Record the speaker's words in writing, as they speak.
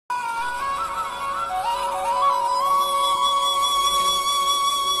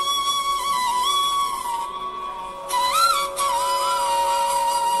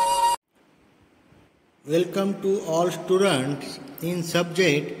Welcome to all students in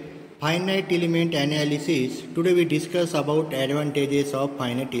subject finite element analysis. Today we discuss about advantages of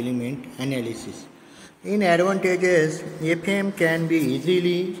finite element analysis. In advantages, FEM can be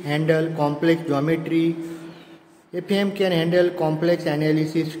easily handle complex geometry. FEM can handle complex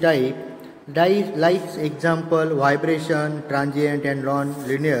analysis type like example vibration, transient and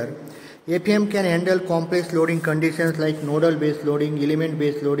non-linear. FEM can handle complex loading conditions like nodal based loading, element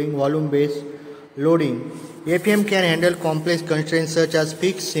based loading, volume based loading. FEM can handle complex constraints such as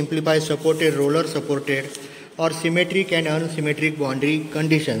fixed, simplified, supported, roller supported or symmetric and unsymmetric boundary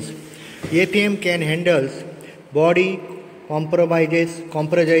conditions. FEM can handle body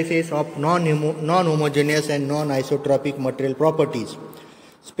compromises of non-homogeneous and non-isotropic material properties.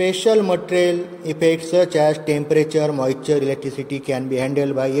 Special material effects such as temperature, moisture, electricity can be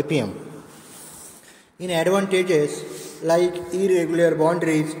handled by FEM. In advantages like irregular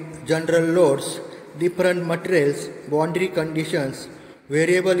boundaries, general loads, different materials, boundary conditions,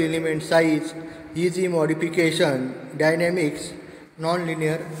 variable element size, easy modification, dynamics,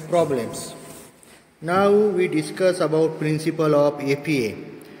 nonlinear problems. Now we discuss about principle of FEA.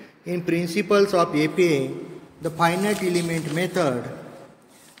 In principles of FEA, the finite element method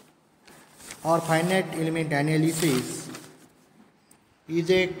or finite element analysis is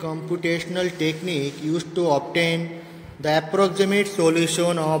a computational technique used to obtain the approximate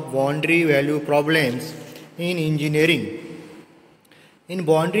solution of boundary value problems in engineering. In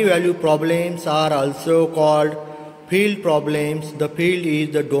boundary value problems are also called field problems. The field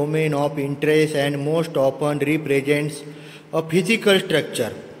is the domain of interest and most often represents a physical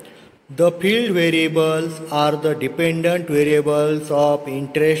structure. The field variables are the dependent variables of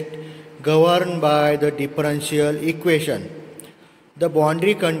interest governed by the differential equation. The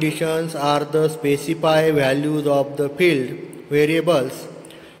boundary conditions are the specified values of the field variables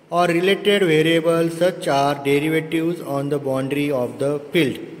or related variables such as derivatives on the boundary of the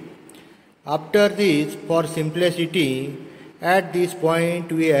field. After this, for simplicity, at this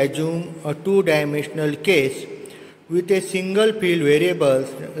point we assume a two-dimensional case with a single field variables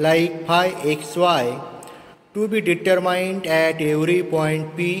like phi xy to be determined at every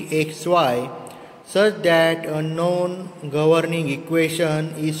point pxy such that a known governing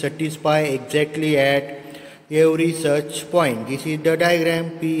equation is satisfied exactly at every such point. This is the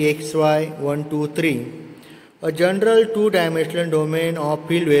diagram pxy 1, 2, 3. A general two-dimensional domain of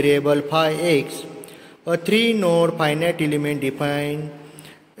field variable phi x, a three-node finite element defined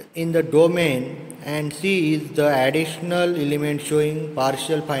in the domain, and C is the additional element showing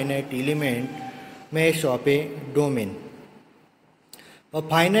partial finite element mesh of a domain. A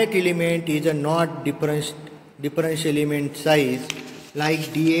finite element is a not differential element size like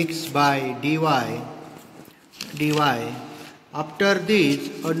dx by dy. After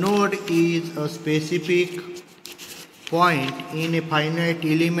this, a node is a specific point in a finite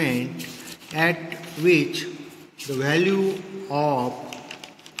element at which the value of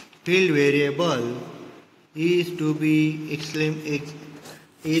field variable is to be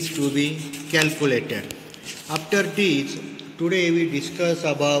calculated. After this, today we discuss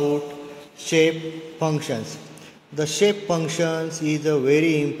about shape functions. The shape functions is a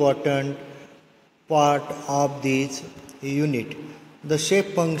very important part of this unit. The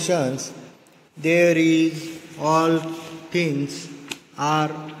shape functions, there is all things are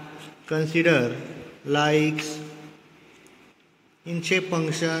considered like in shape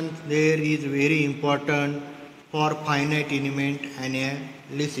function there is very important for finite element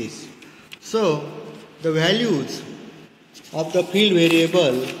analysis. So the values of the field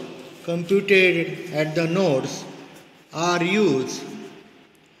variable computed at the nodes are used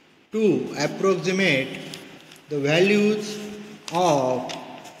to approximate the values of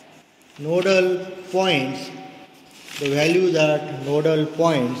nodal points,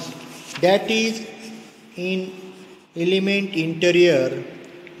 that is in element interior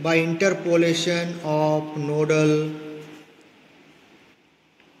by interpolation of nodal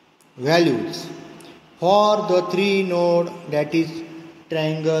values. For the three node, that is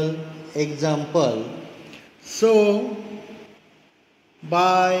triangle example, so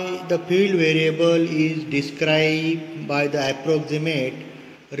by the field variable is described by the approximate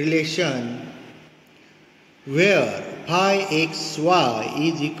relation where phi xy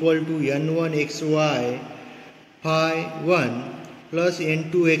is equal to n1 xy phi 1 plus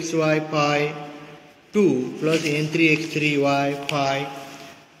n2 xy phi 2 plus n3 x3 y phi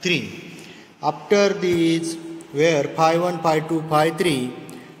 3. After this, where phi 1, phi 2, phi 3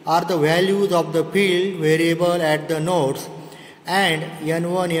 are the values of the field variable at the nodes and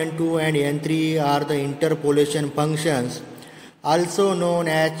n1, n2 and n3 are the interpolation functions also known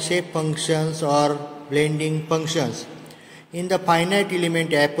as shape functions or blending functions. In the finite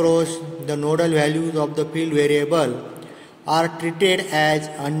element approach, the nodal values of the field variable are treated as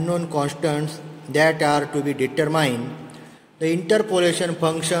unknown constants that are to be determined. The interpolation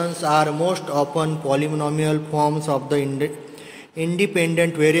functions are most often polynomial forms of the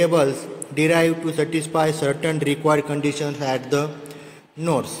independent variables derived to satisfy certain required conditions at the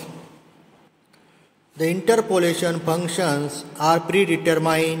nodes. The interpolation functions are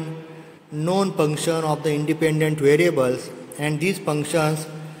predetermined known functions of the independent variables, and these functions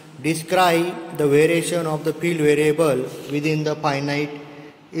describe the variation of the field variable within the finite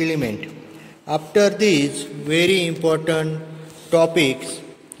element. After these very important topics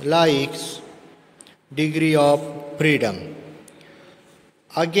like degree of freedom.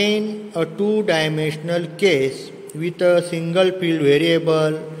 Again, a two-dimensional case with a single field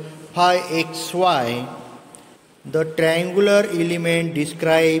variable phi xy, the triangular element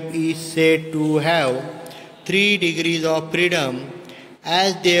described is said to have 3 degrees of freedom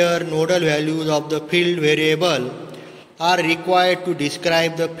as their nodal values of the field variable are required to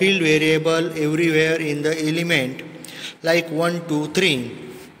describe the field variable everywhere in the element like 1, 2, 3.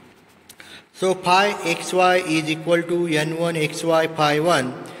 So phi xy is equal to n1 xy phi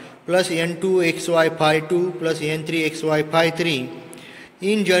 1 plus n2 xy phi 2 plus n3 xy phi 3.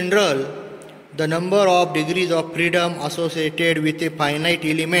 In general, the number of degrees of freedom associated with a finite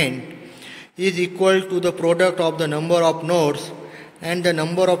element is equal to the product of the number of nodes and the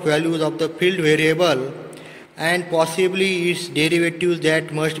number of values of the field variable and possibly its derivatives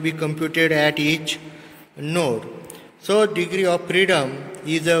that must be computed at each node. So degree of freedom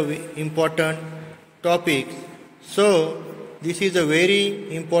is a important topic. So this is a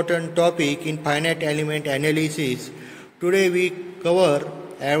very important topic in finite element analysis. Today we cover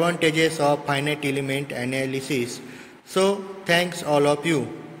advantages of finite element analysis. So thanks all of you.